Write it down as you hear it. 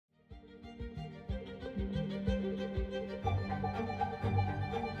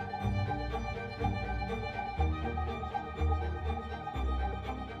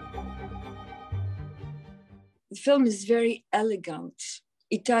The film is very elegant.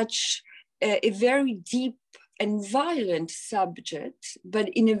 It touches a very deep and violent subject, but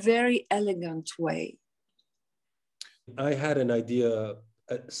in a very elegant way. I had an idea,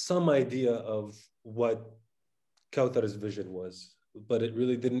 some idea of what Kaouther's vision was, but it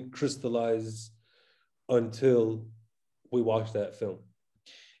really didn't crystallize until we watched that film.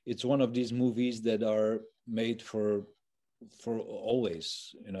 It's one of these movies that are made for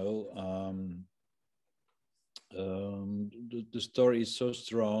always, you know. The story is so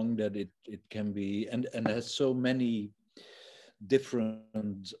strong that it can be, and has so many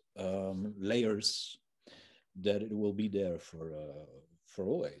different layers that it will be there for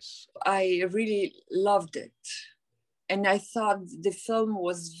always. I really loved it, and I thought the film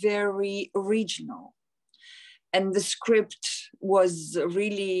was very original, and the script was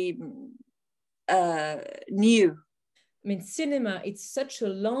really new. I mean, cinema, it's such a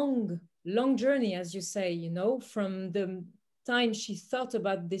long journey, as you say, you know, from the time she thought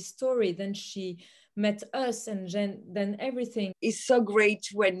about this story, then she met us, and then everything. It's so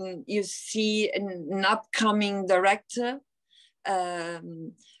great when you see an upcoming director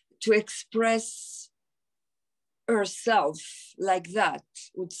to express herself like that,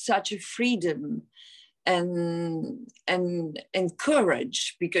 with such a freedom and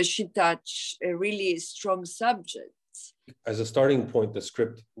courage, because she touched a really strong subject. As a starting point, the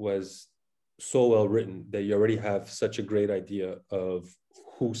script was so well written that you already have such a great idea of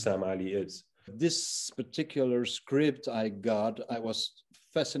who Sam Ali is. This particular script I was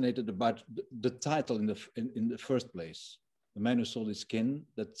fascinated about the title in the first place. The Man Who Sold His Skin,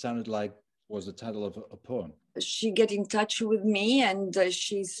 that sounded like was the title of a poem. She got in touch with me, and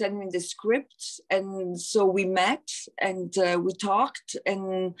she sent me the script, and so we met and we talked,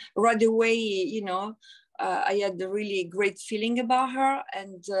 and right away, you know, I had a really great feeling about her,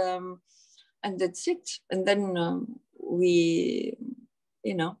 and that's it. And then we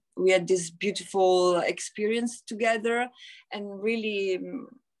had this beautiful experience together, and really,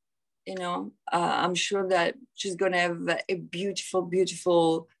 you know, I'm sure that she's going to have a beautiful,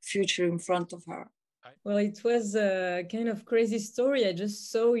 beautiful future in front of her. Well, it was a kind of crazy story. I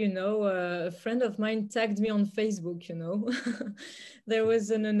just saw, you know, a friend of mine tagged me on Facebook, you know. There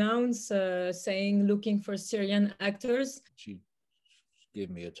was an announce saying looking for Syrian actors. She gave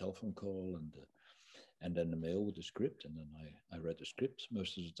me a telephone call and then a mail with the script. And then I read the script.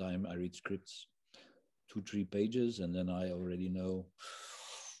 Most of the time I read scripts 2-3 pages, and then I already know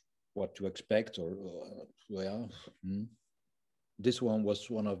what to expect This one was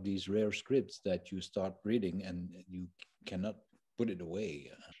one of these rare scripts that you start reading and you cannot put it away.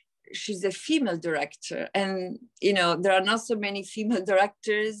 She's a female director, and you know, there are not so many female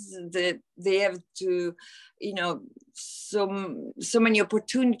directors that they have to, you know, so many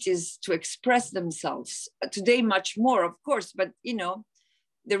opportunities to express themselves. Today much more, of course, but you know,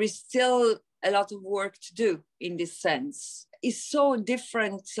 there is still a lot of work to do in this sense. It's so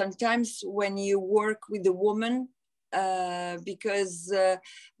different sometimes when you work with a woman, because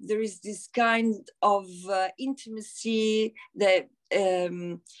there is this kind of intimacy that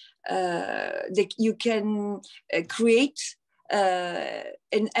you can create,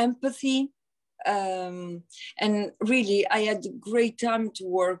 an empathy. And really, I had a great time to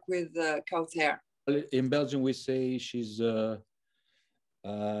work with Kaouther. In Belgium, we say she's a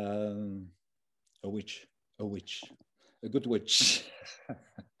witch, a good witch.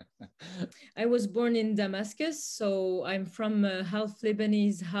 I was born in Damascus, so I'm from a half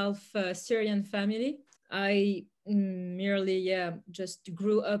Lebanese, half Syrian family. I merely, just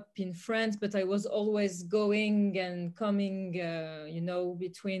grew up in France, but I was always going and coming, you know,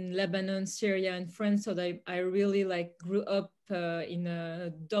 between Lebanon, Syria, and France. So that I really grew up in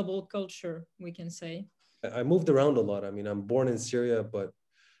a double culture, we can say. I moved around a lot. I mean, I'm born in Syria, but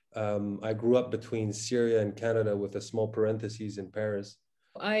I grew up between Syria and Canada with a small parentheses in Paris.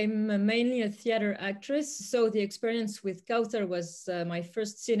 I'm mainly a theater actress, so the experience with Kaouther was my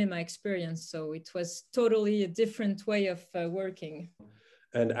first cinema experience, so it was totally a different way of working.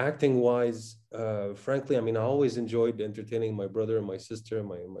 And acting-wise, frankly, I mean, I always enjoyed entertaining my brother and my sister,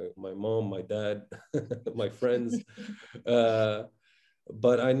 my mom, my dad, my friends.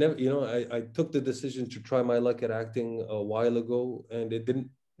 But I never, you know, I took the decision to try my luck at acting a while ago, and it didn't,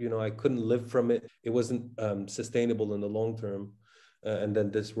 you know, I couldn't live from it. It wasn't sustainable in the long term. And then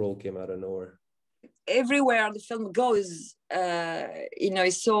this role came out of nowhere. Everywhere the film goes, you know,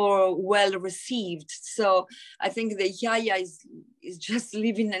 it's so well received. So I think that Yahya is just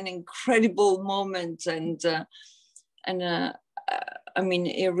living an incredible moment, and I mean,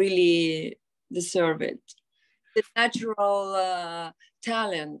 he really deserves it. The natural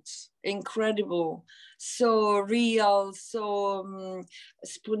talent, incredible, so real, so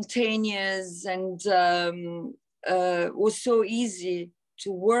spontaneous, and was so easy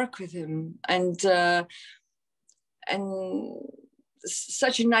to work with him, and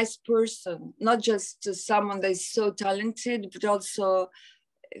such a nice person, not just someone that is so talented, but also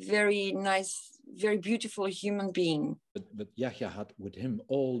very nice, very beautiful human being. But Yahya had with him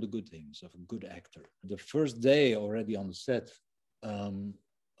all the good things of a good actor. The first day already on the set,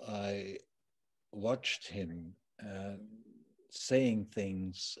 I watched him saying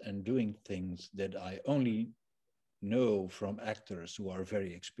things and doing things that I only know from actors who are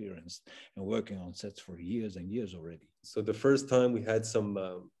very experienced and working on sets for years and years already. So the first time we had some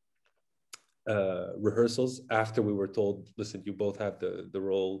rehearsals after we were told, listen, you both have the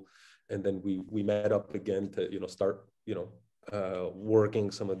role, and then we met up again to start working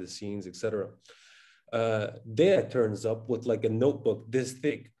some of the scenes, etc. Dea turns up with like a notebook this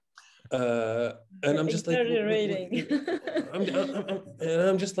thick, and I'm just like,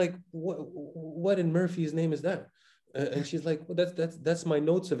 I'm just like, what in Murphy's name is that? And she's like, well, that's my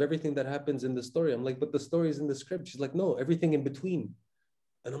notes of everything that happens in the story. I'm like, but the story is in the script. She's like, no, everything in between.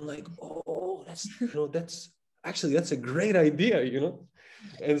 And I'm like, oh, that's a great idea,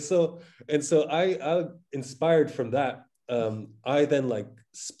 And so I inspired from that. I then like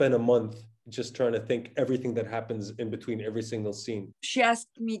spent a month just trying to think everything that happens in between every single scene. She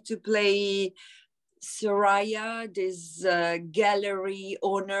asked me to play Soraya, this gallery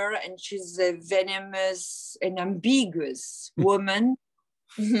owner, and she's a venomous and ambiguous woman.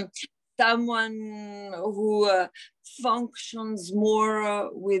 Someone who functions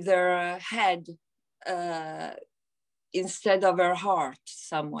more with her head instead of her heart,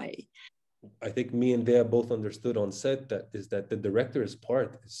 some way. I think me and Dea both understood on set that the director's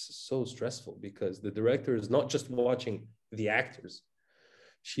part is so stressful, because the director is not just watching the actors.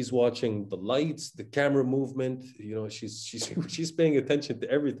 She's watching the lights, the camera movement, she's paying attention to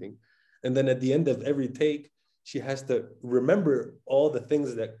everything. And then at the end of every take, she has to remember all the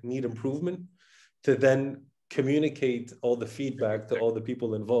things that need improvement to then communicate all the feedback to all the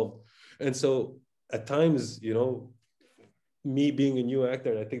people involved. And so at times, me being a new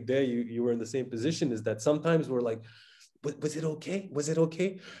actor, and I think there you were in the same position, is that sometimes we're like, was it okay? Was it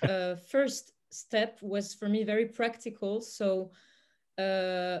okay? First step was for me very practical. So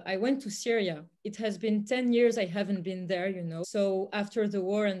I went to Syria. It has been 10 years I haven't been there, So after the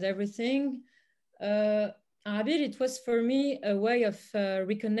war and everything, Abir, it was for me a way of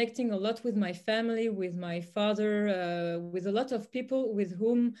reconnecting a lot with my family, with my father, with a lot of people with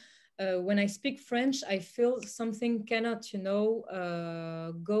whom, when I speak French, I feel something cannot,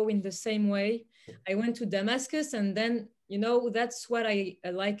 go in the same way. I went to Damascus, and then, that's what I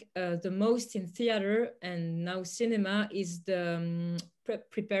like the most in theater and now cinema is the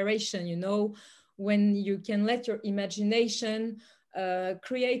preparation, when you can let your imagination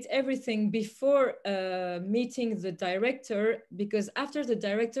create everything before meeting the director, because after the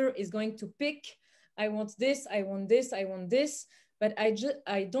director is going to pick, I want this, I want this, I want this, but I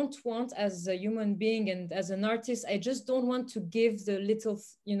don't want, as a human being and as an artist, I just don't want to give the little,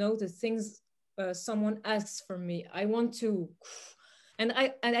 the things someone asks from me. I want to, and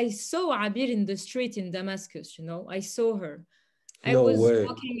I saw Abir in the street in Damascus, I saw her. I was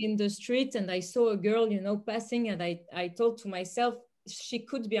walking in the street and I saw a girl, passing, and I told to myself, she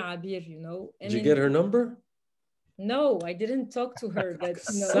could be Abir, Did you get her number? No, I didn't talk to her, but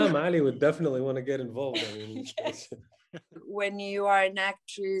Sam Ali would definitely want to get involved. Yes. When you are an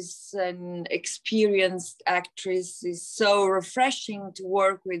actress, an experienced actress, it's so refreshing to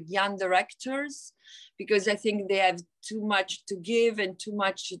work with young directors, because I think they have too much to give and too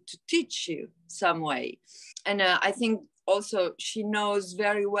much to teach you some way. And I think also she knows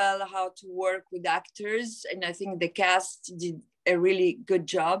very well how to work with actors, and I think the cast did a really good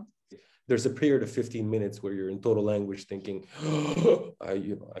job. There's a period of 15 minutes where you're in total anguish thinking,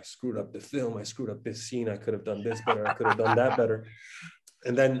 I screwed up the film, I screwed up this scene, I could have done this better, I could have done that better.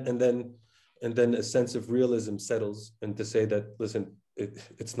 And then a sense of realism settles, and to say that, listen,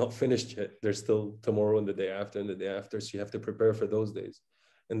 it's not finished yet. There's still tomorrow and the day after and the day after. So you have to prepare for those days.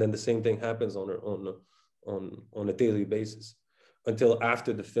 And then the same thing happens on a daily basis until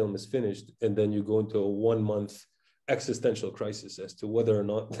after the film is finished. And then you go into a 1 month existential crisis as to whether or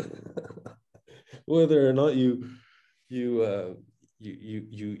not you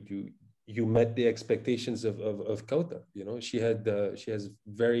met the expectations of Kaouther. She has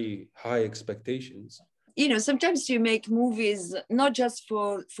very high expectations. Sometimes you make movies not just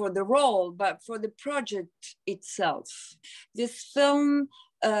for the role, but for the project itself. This film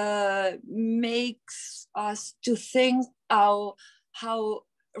makes us to think how how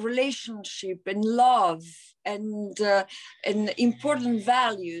relationship and love and important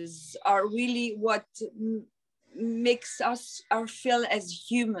values are really what makes us feel as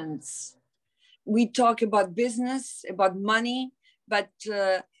humans. We talk about business, about money, but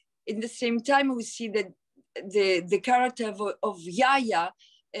in the same time, we see that the character of Yahya,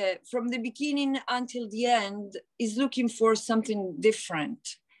 from the beginning until the end, is looking for something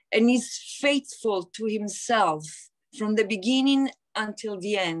different and is faithful to himself from the beginning until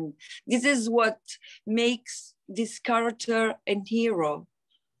the end. This is what makes this character a hero.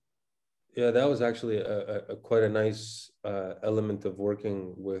 Yeah, that was actually a quite a nice element of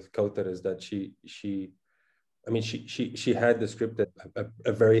working with Kaouther, is that she had the script at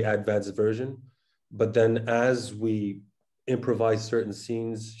a very advanced version, but then as we improvised certain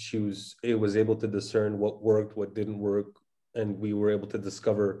scenes, it was able to discern what worked, what didn't work, and we were able to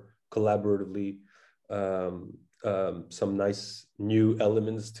discover collaboratively some nice new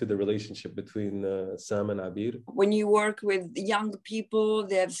elements to the relationship between Sam and Abir. When you work with young people,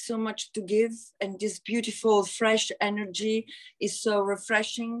 they have so much to give, and this beautiful, fresh energy is so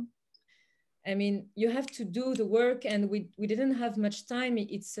refreshing. I mean, you have to do the work, and we didn't have much time.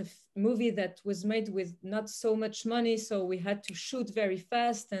 It's a movie that was made with not so much money, so we had to shoot very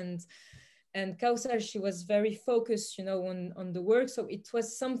fast. And Kaouther, she was very focused, you know, on the work. So it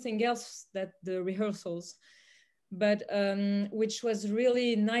was something else that the rehearsals. But which was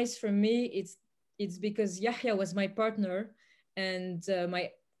really nice for me. It's because Yahya was my partner, and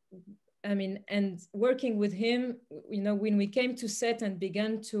and working with him, you know, when we came to set and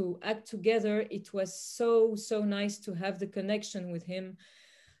began to act together, it was so nice to have the connection with him.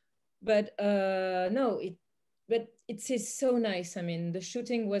 But it is so nice. I mean, the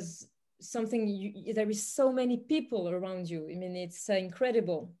shooting was something, there is so many people around you. I mean, it's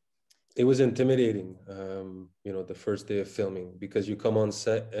incredible. It was intimidating, you know, the first day of filming, because you come on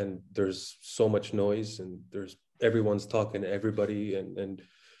set and there's so much noise and everyone's talking to everybody, and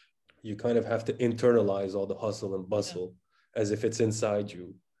you kind of have to internalize all the hustle and bustle as if it's inside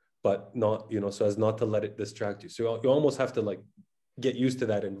you, but not, you know, so as not to let it distract you. So you almost have to like get used to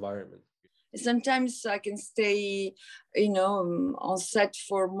that environment. Sometimes I can stay, you know, on set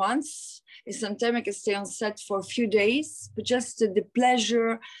for months. Sometimes I can stay on set for a few days, but just the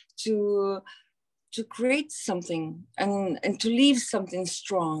pleasure to create something and to leave something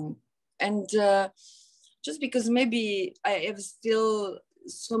strong. And just because maybe I have still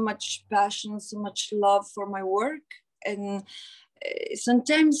so much passion, so much love for my work, and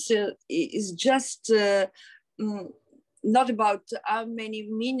sometimes it's just not about how many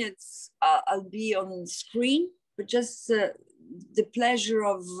minutes I'll be on screen, but just the pleasure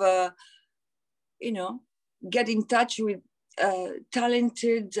of you know, get in touch with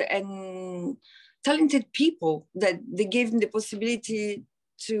talented people, that they gave me the possibility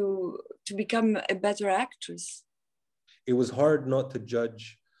to become a better actress. It was hard not to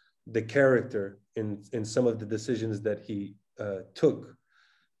judge the character in some of the decisions that he took.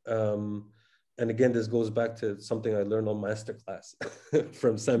 And again, this goes back to something I learned on Masterclass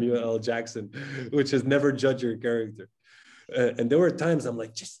from Samuel L. Jackson, which is never judge your character. And there were times I'm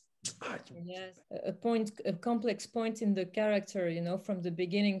like, just... Yes, a complex point in the character, you know, from the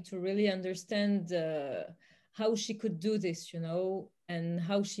beginning, to really understand how she could do this, you know, and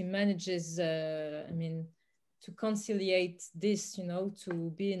how she manages, to conciliate this, you know,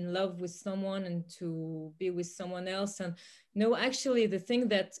 to be in love with someone and to be with someone else. And, you know, actually the thing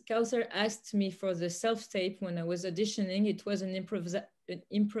that Kaouther asked me for the self-tape when I was auditioning, it was an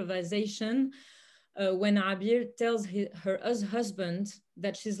improvisation when Abir tells her husband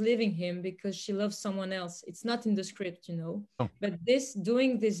that she's leaving him because she loves someone else. It's not in the script, you know. Oh. But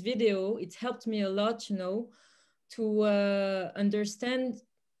doing this video, it helped me a lot, you know, to understand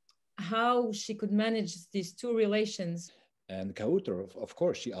how she could manage these two relations. And Kaouther, of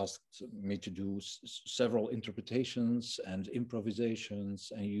course, she asked me to do several interpretations and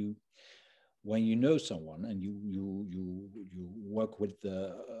improvisations. And when you know someone and you work with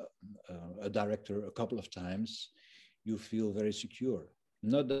a director a couple of times, you feel very secure.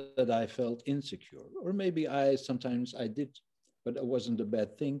 Not that I felt insecure, or maybe sometimes I did, but it wasn't a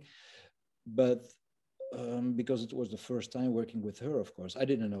bad thing. But because it was the first time working with her, of course, I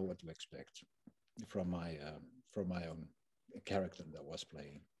didn't know what to expect from my own character that was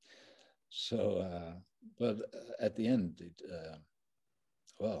playing. So, but at the end,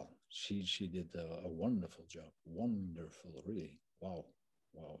 she did a wonderful job. Wonderful, really. Wow,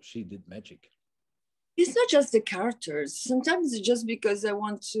 she did magic. It's not just the characters. Sometimes it's just because I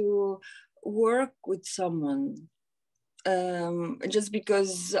want to work with someone. just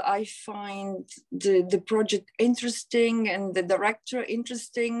because I find the project interesting and the director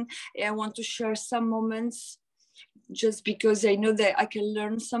interesting. I want to share some moments just because I know that I can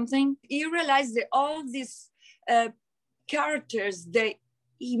learn something. You realize that all these characters that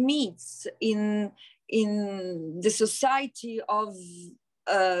he meets in the society of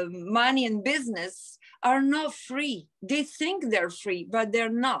money and business are not free. They think they're free, but they're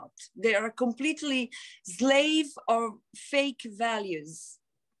not. They are completely slave or fake values.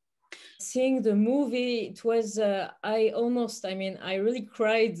 Seeing the movie, it was I really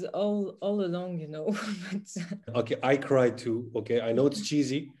cried all along, you know. Okay, I cried too. Okay, I know it's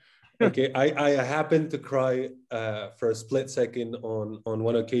cheesy. Okay, I happened to cry for a split second on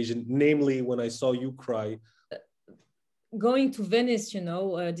one occasion, namely when I saw you cry. Going to Venice, you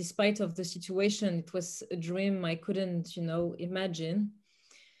know, despite of the situation, it was a dream I couldn't, you know, imagine.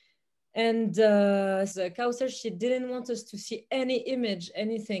 And Kaouther, she didn't want us to see any image,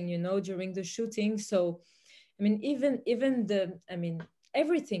 anything, you know, during the shooting. So, I mean,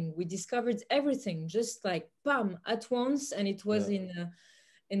 everything, we discovered everything, just like, bam, at once. And it was in a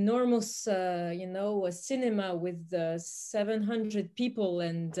enormous, you know, a cinema with 700 people.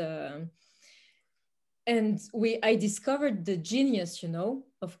 And I discovered the genius, you know,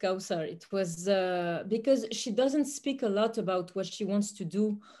 of Kaouther. It was because she doesn't speak a lot about what she wants to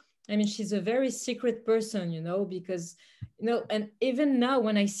do. I mean, she's a very secret person, you know, because, you know, and even now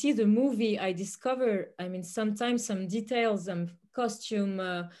when I see the movie, I discover, I mean, sometimes some details, some costume,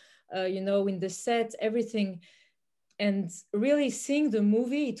 you know, in the set, everything. And really seeing the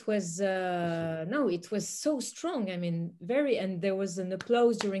movie, it was it was so strong. I mean, and there was an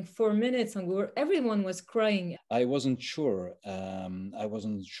applause during 4 minutes, and everyone was crying. I wasn't sure. I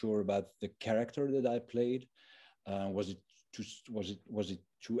wasn't sure about the character that I played. Was it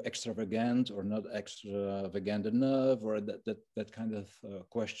too extravagant or not extravagant enough, or that kind of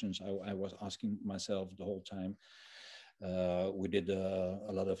questions I was asking myself the whole time. We did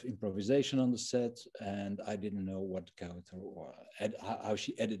a lot of improvisation on the set, and I didn't know what Kaouther or how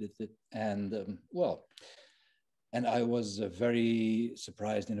she edited it, and and I was very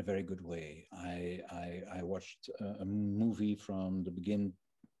surprised in a very good way. I watched a movie from the beginning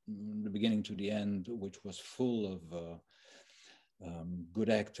to the end, which was full of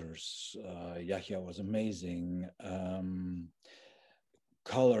good actors. Yahya was amazing.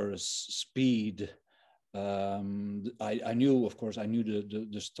 Colors, speed. I knew, of course, I knew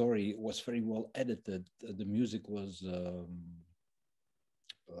the story was very well edited. The music was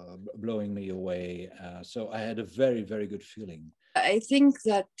blowing me away. So I had a very, very good feeling. I think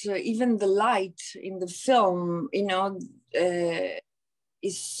that even the light in the film, you know,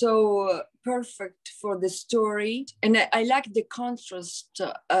 is so perfect for the story. And I like the contrast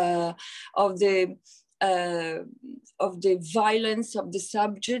of the violence of the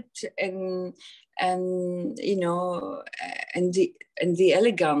subject and you know, and the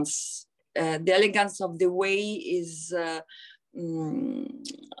elegance of the way is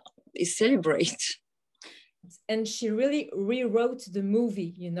celebrated. And she really rewrote the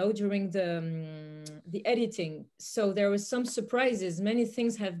movie, you know, during the editing. So there was some surprises. Many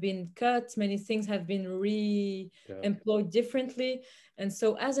things have been cut. Many things have been re-employed differently. And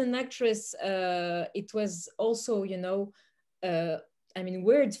so as an actress, it was also, you know, I mean,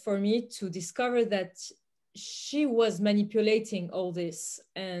 weird for me to discover that she was manipulating all this,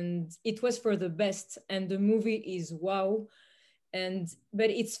 and it was for the best. And the movie is wow. But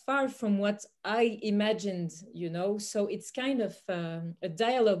it's far from what I imagined, you know. So it's kind of a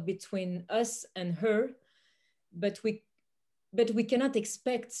dialogue between us and her, but we cannot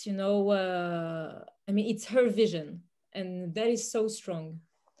expect, you know. I mean, it's her vision, and that is so strong.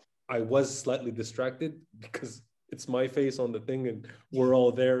 I was slightly distracted because it's my face on the thing, and we're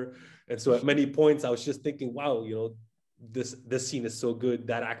all there. And so at many points, I was just thinking, "Wow, you know, this scene is so good.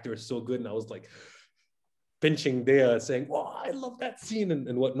 That actor is so good." And I was like, pinching Dea, saying, "Oh, I love that scene,"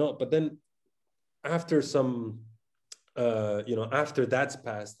 and whatnot. But then after some, you know, after that's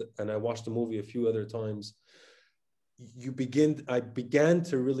passed, and I watched the movie a few other times, I began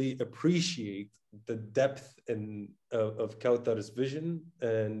to really appreciate the depth of Kaouther's vision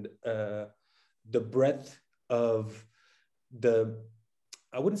and the breadth of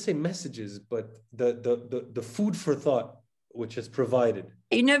I wouldn't say messages, but the food for thought which is provided.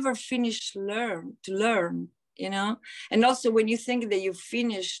 You never finish to learn, you know. And also when you think that you've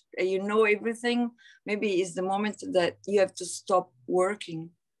finished, you know everything, maybe it's the moment that you have to stop working.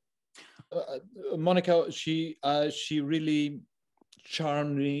 Monica, she really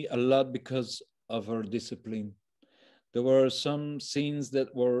charmed me a lot because of her discipline. There were some scenes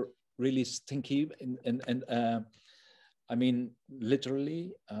that were really stinky, and I mean,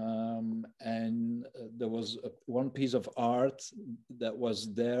 literally. And there was one piece of art that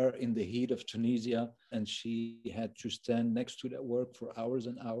was there in the heat of Tunisia, and she had to stand next to that work for hours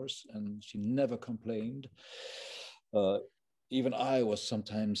and hours, and she never complained. Even I was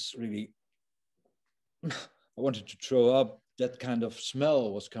sometimes really, I wanted to throw up. That kind of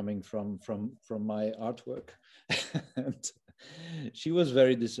smell was coming from my artwork. And she was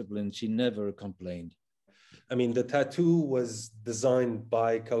very disciplined. She never complained. I mean, the tattoo was designed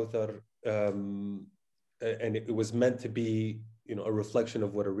by Kaouther, and it was meant to be, you know, a reflection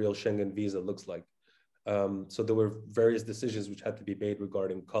of what a real Schengen visa looks like. So there were various decisions which had to be made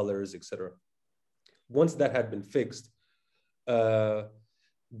regarding colors, etc. Once that had been fixed,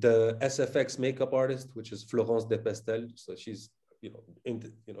 the SFX makeup artist, which is Florence de Pestel, so she's, you know,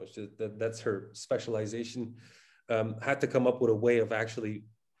 that's her specialization, had to come up with a way of actually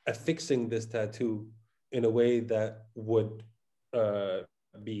affixing this tattoo in a way that would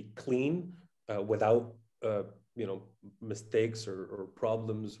be clean without you know, mistakes or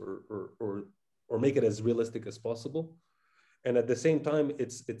problems, or make it as realistic as possible. And at the same time,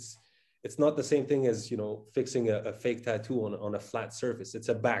 it's not the same thing as, you know, fixing a fake tattoo on a flat surface. It's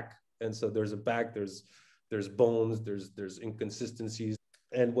a back, and so there's a back, there's bones, there's inconsistencies.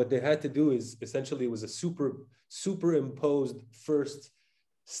 And what they had to do is essentially, it was a superimposed first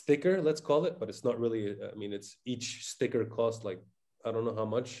sticker, let's call it, but it's not really, I mean, it's, each sticker costs like, I don't know how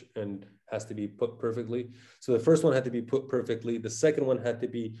much, and has to be put perfectly. So the first one had to be put perfectly. The second one had to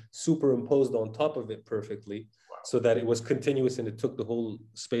be superimposed on top of it perfectly, so that it was continuous and it took the whole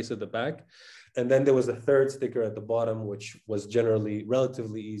space of the back. And then there was a third sticker at the bottom, which was generally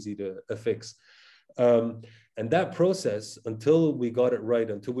relatively easy to affix. And that process, until we got it right,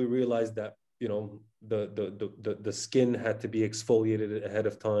 until we realized that, you know, the skin had to be exfoliated ahead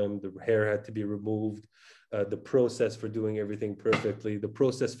of time, the hair had to be removed, the process for doing everything perfectly, the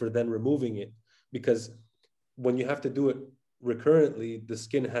process for then removing it, because when you have to do it recurrently, the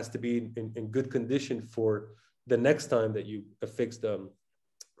skin has to be in good condition for the next time that you affix the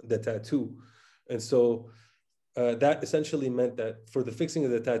tattoo. And so that essentially meant that for the fixing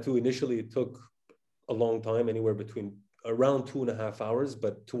of the tattoo, initially it took a long time, anywhere between around 2.5 hours,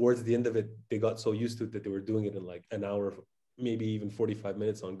 but towards the end of it, they got so used to it that they were doing it in like an hour, maybe even 45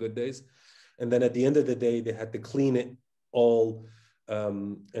 minutes on good days. And then at the end of the day, they had to clean it all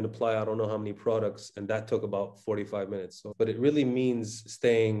and apply I don't know how many products, and that took about 45 minutes. So, but it really means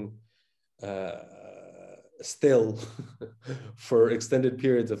staying still for extended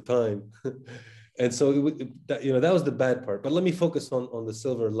periods of time. And so that, you know, that was the bad part. But let me focus on the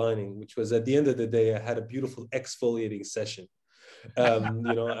silver lining, which was, at the end of the day, I had a beautiful exfoliating session.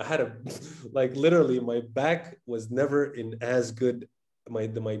 You know, I had like literally my back was never in as good,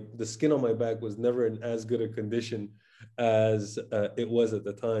 the skin on my back was never in as good a condition as it was at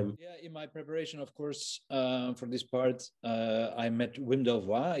the time. Yeah, in my preparation, of course, for this part, I met Wim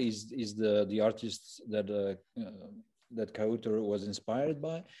Delvoye. Is the artist that Kaouther was inspired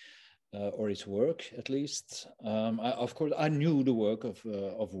by, or his work at least. Of course, I knew the work of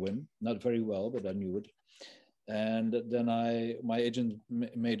Wim, not very well, but I knew it. And then my agent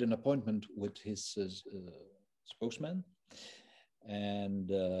made an appointment with his spokesman,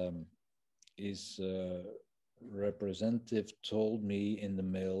 and his representative told me in the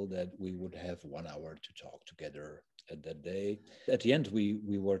mail that we would have 1 hour to talk together at that day. At the end, we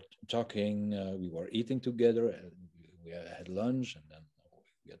were talking, we were eating together, and we had lunch, and then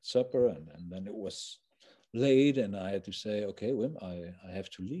we had supper, and then it was late, and I had to say, okay, Wim, I have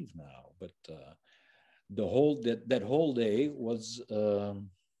to leave now. But the whole that whole day was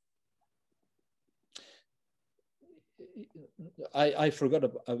I forgot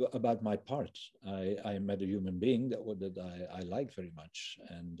about my part. I met a human being that I liked very much,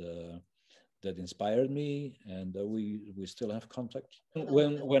 and that inspired me, and we still have contact.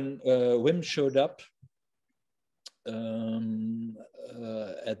 When Wim showed up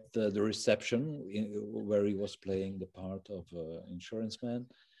at the reception where he was playing the part of insurance man,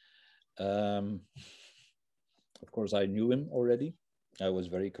 of course I knew him already. I was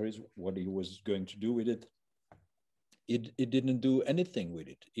very curious what he was going to do with it. It didn't do anything with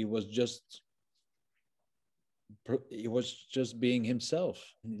it. He was just being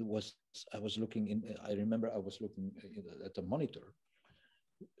himself. I was looking in. I remember I was looking at the monitor,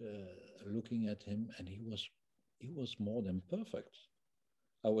 looking at him, and he was more than perfect.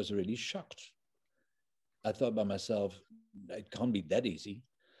 I was really shocked. I thought by myself, it can't be that easy.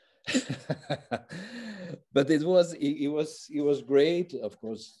 But it was great. Of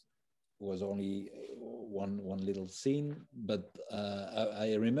course, it was only one little scene, but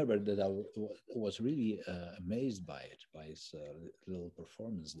I remember that I was really amazed by it, by his little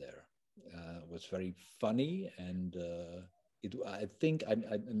performance there. It was very funny, and I think I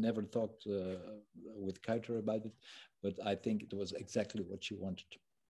never talked with Kaouther about it, but I think it was exactly what she wanted.